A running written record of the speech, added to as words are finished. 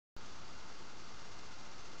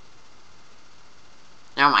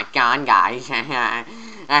Oh my god, guys.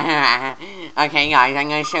 Okay, guys, I'm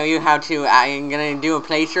gonna show you how to, I'm gonna do a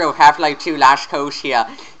playthrough of Half-Life 2 Last Coast here.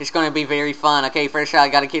 It's gonna be very fun. Okay, first I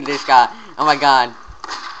gotta kill this guy. Oh my god.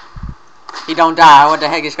 He don't die. What the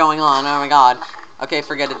heck is going on? Oh my god. Okay,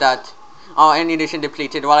 forget it, that. Oh, ammunition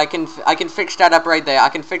depleted. Well, I can fix that up right there. I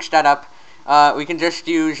can fix that up. We can just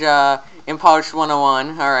use, Impulse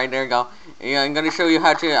 101. Alright, there you go. Yeah, I'm gonna show you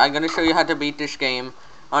how to beat this game.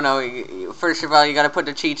 Oh no, first of all, you gotta put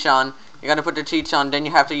the cheats on. You gotta put the cheats on, then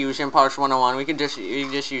you have to use Impulse 101. You can just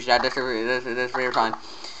use that. That's very fine.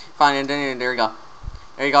 Fine, and then there you go.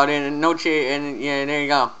 There you go. Then no cheat, and yeah, there you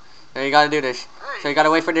go. There you gotta do this. So you gotta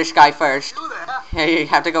wait for this guy first. You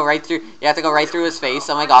have to go right through. You have to go right through his face.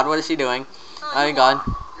 Oh my god, what is he doing? Oh my god.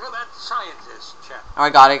 You're that scientist, chap. Oh my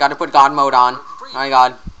god, I gotta put God mode on. Oh my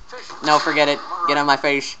god. No, forget it. Get on my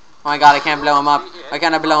face. Oh my god, I can't blow him up. I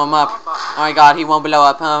cannot blow him up. Oh my god, he won't blow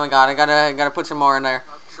up. Oh my god, I gotta put some more in there.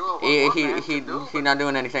 He's not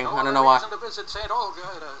doing anything. I don't know why. I don't want to visit St.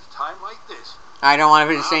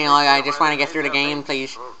 Olga. I just want to get through the game,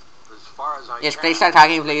 please. Yes, please start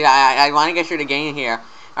talking, please. I want to get through the game here.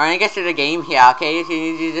 I want to get through the game here, okay?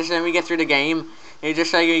 You just let me get through the game. You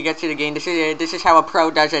just let me get through the game. This is how a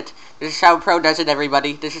pro does it. This is how a pro does it,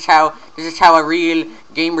 everybody. This is how a real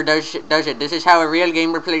gamer does it. This is how a real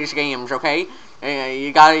gamer plays games, okay?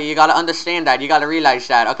 You gotta understand that. You gotta realize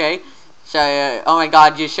that, okay? So, oh my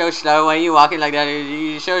god, you're so slow. Why are you walking like that?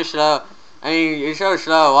 You're so slow. I mean, you're so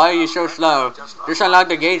slow. Why are you so slow? Just unlock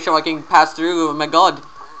the gate so I can pass through. Oh my god.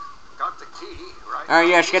 Got the key, right? Alright,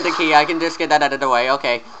 yes, get the key. I can just get that out of the way.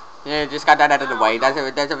 Okay. Yeah, just got that out of the way. That's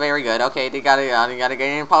a very good. Okay, you gotta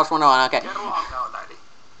get Impulse 101. Okay. Get along now, laddie.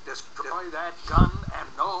 Destroy that gun and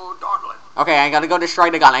no dawdling. Okay, I gotta go destroy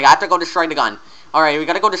the gun. I got to go destroy the gun. Alright, we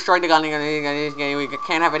gotta go destroy the gun. We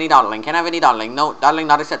can't have any dawdling. Can't have any dawdling. No, dawdling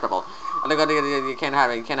not acceptable. You can't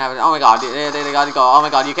have it. You can't have it. Oh my god, they gotta go. Oh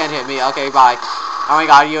my god, you can't hit me. Okay, bye. Oh my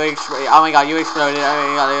god, you exploded.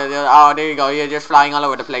 Oh there you go. You're just flying all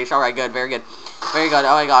over the place. Alright, good, very good. Very good.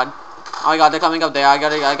 Oh my god. Oh my god, they're coming up there. I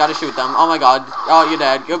gotta shoot them. Oh my god. Oh, you're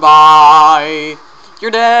dead. Goodbye.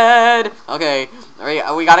 You're dead. Okay.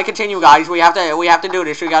 We gotta continue, guys. We have to do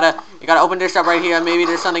this. You gotta open this up right here. Maybe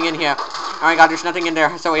there's something in here. Oh my god, there's nothing in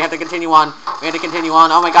there. So we have to continue on.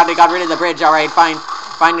 Oh my god, they got rid of the bridge. Alright, fine.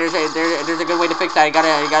 Fine, there's a good way to fix that. You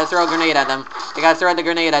gotta throw a grenade at them. You gotta throw the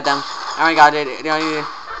grenade at them. Oh my god, and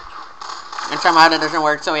somehow that doesn't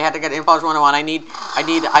work, so we have to get Impulse 101. I need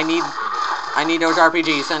those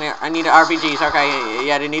RPGs. I need the RPGs. Okay,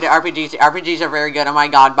 yeah, they need the RPGs. The RPGs are very good. Oh my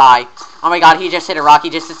god, bye. Oh my god, he just hit a rock.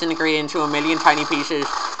 He just disintegrated into a million tiny pieces.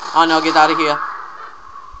 Oh no, get out of here.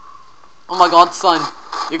 Oh my god, son.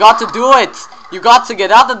 You got to do it. You got to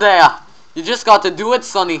get out of there. You just got to do it,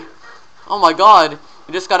 sonny. Oh my god.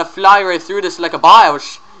 You just gotta fly right through this like a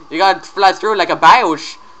bios. You gotta fly through like a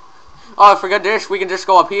bios. Oh, forget this. We can just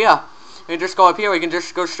go up here. We can just go up here. We can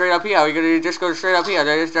just go straight up here. We can just go straight up here.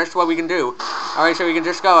 That's what we can do. Alright, so we can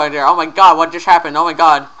just go in there. Oh my god, what just happened? Oh my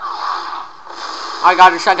god. Oh my god,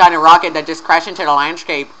 there's some kind of rocket that just crashed into the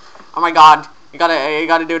landscape. Oh my god. You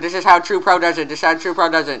gotta do it. This is how a true pro does it. This is how a true pro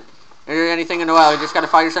does it. If there's anything in the well, you just gotta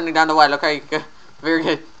fire something down the well. Okay, good. Very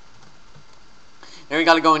good. Then we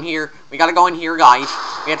gotta go in here. We gotta go in here, guys.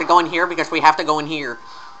 We have to go in here because we have to go in here.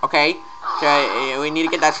 Okay? So, we need to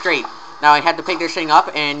get that straight. Now, I had to pick this thing up,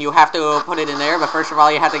 and you have to put it in there, but first of all,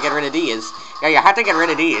 you have to get rid of these. Yeah, you have to get rid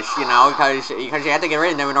of these, you know, because you have to get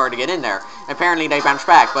rid of them in order to get in there. Apparently, they bounce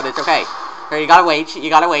back, but it's okay. So, you gotta wait, and you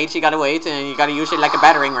gotta use it like a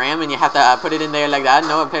battering ram, and you have to put it in there like that.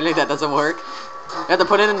 No, apparently that doesn't work. You have to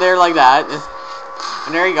put it in there like that.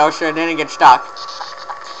 And there you go, so then it gets stuck.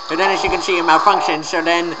 So then, as you can see, it malfunctions. So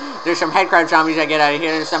then, there's some headcrab zombies that get out of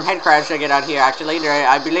here. There's some headcrabs that get out here, actually.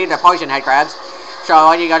 I believe they're poison headcrabs. So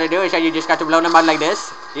all you gotta do is that you just got to blow them out like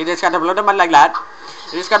this. You just got to blow them out like that.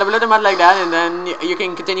 You just got to blow them out like that, and then you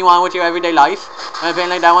can continue on with your everyday life. And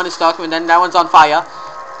apparently that one is stuck, and then that one's on fire.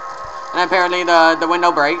 And apparently the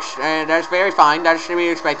window breaks. And that's very fine. That should be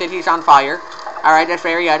expected. He's on fire. Alright, that's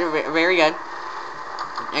very good. Very good.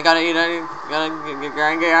 You gotta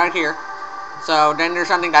get out of here. So then there's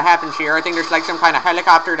something that happens here. I think there's like some kind of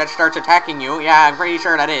helicopter that starts attacking you. Yeah, I'm pretty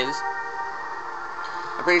sure that is.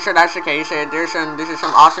 I'm pretty sure that's the case. This is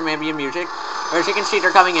some awesome ambient music. As you can see,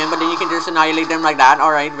 they're coming in, but then you can just annihilate them like that.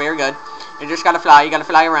 Alright, very good. You just gotta fly. You gotta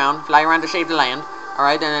fly around to save the land.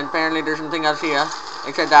 Alright, and then apparently there's something else here.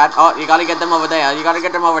 Except that. Oh, you gotta get them over there. You gotta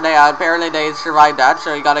get them over there. Apparently they survived that,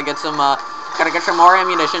 so you gotta get some more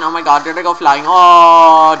ammunition. Oh my god, there they go flying.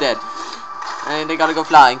 Oh, dead. And they gotta go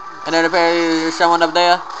flying. And then apparently there's someone up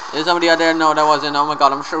there. Is somebody out there? No, that wasn't. Oh my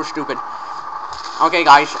god, I'm so stupid. Okay,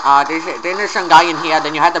 guys, then there's some guy in here,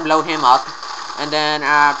 then you have to blow him up. And then,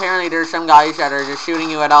 apparently there's some guys that are just shooting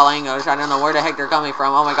you at all angles. I don't know where the heck they're coming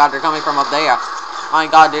from. Oh my god, they're coming from up there. Oh my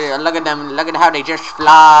god, look at them. Look at how they just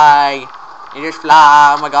fly. They just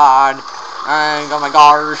fly. Oh my god. Oh my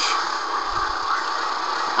gosh.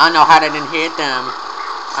 I don't know how they didn't hit them.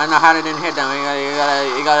 I don't know how they didn't hit them.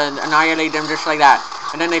 You gotta annihilate them just like that.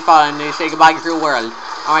 And then they fall and they say goodbye to the world.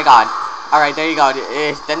 Oh my god. Alright, there you go.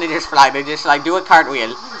 Then they just fly. They just like do a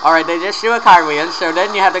cartwheel. Alright, they just do a cartwheel. So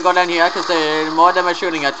then you have to go down here because more of them are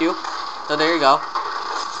shooting at you. So there you go.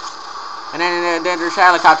 And then there's a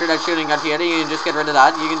helicopter that's shooting at you. You can just get rid of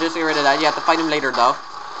that. You can just get rid of that. You have to fight him later though.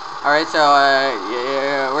 Alright, so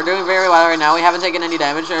yeah, we're doing very well right now. We haven't taken any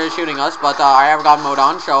damage shooting us, but I have God mode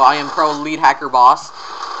on, so I am pro lead hacker boss.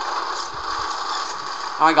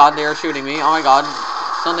 Oh my god, they are shooting me. Oh my god.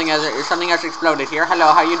 Something has exploded here.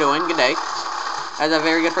 Hello, how you doing? Good day. That's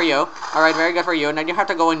very good for you. Alright, very good for you. And then you have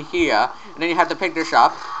to go in here. And then you have to pick this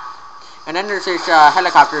up. And then there's this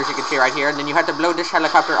helicopter, as you can see right here. And then you have to blow this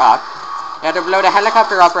helicopter up. You have to blow the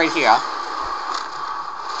helicopter up right here.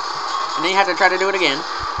 And then you have to try to do it again.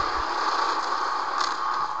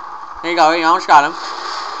 There you go, you almost got him.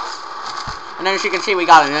 And then as you can see, we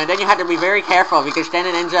got him. And then you have to be very careful because then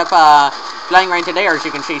it ends up flying right into there, as you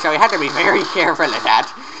can see. So you have to be very careful of that.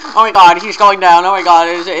 Oh my god, he's going down. Oh my god,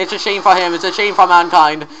 it's a shame for him. It's a shame for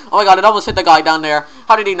mankind. Oh my god, it almost hit the guy down there.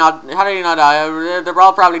 How did he not die? They're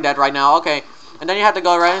all probably dead right now. Okay. And then you have to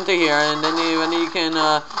go right into here, and then you can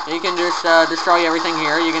just destroy everything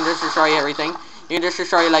here. You can just destroy everything. You can just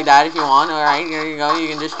destroy it like that if you want. Alright, there you go. You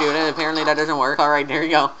can just do it. Apparently that doesn't work. Alright, there you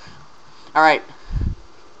go. Alright.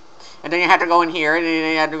 And then you have to go in here, and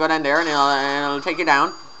then you have to go down there, and it'll take you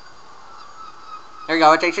down. There you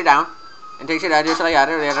go, it takes you down. It takes you down just like that.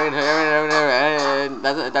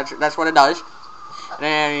 That's what it does.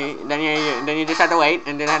 And then you just have to wait,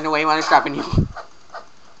 and then have to wait while it's dropping you.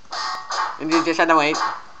 And you just have to wait.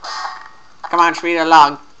 Come on, speed it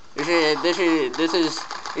along. This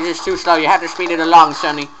is too slow. You have to speed it along,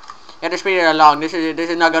 Sonny. You have to speed it along. This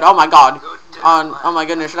is not good. Oh my god. Oh my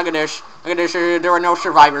goodness, look at this. Look at this. There were no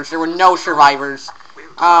survivors. There were no survivors.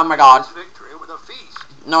 Oh my god.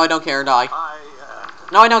 No, I don't care, die.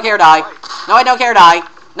 No, I don't care, die. No, I don't care, die.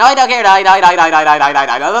 No, I don't care, die.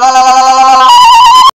 Die.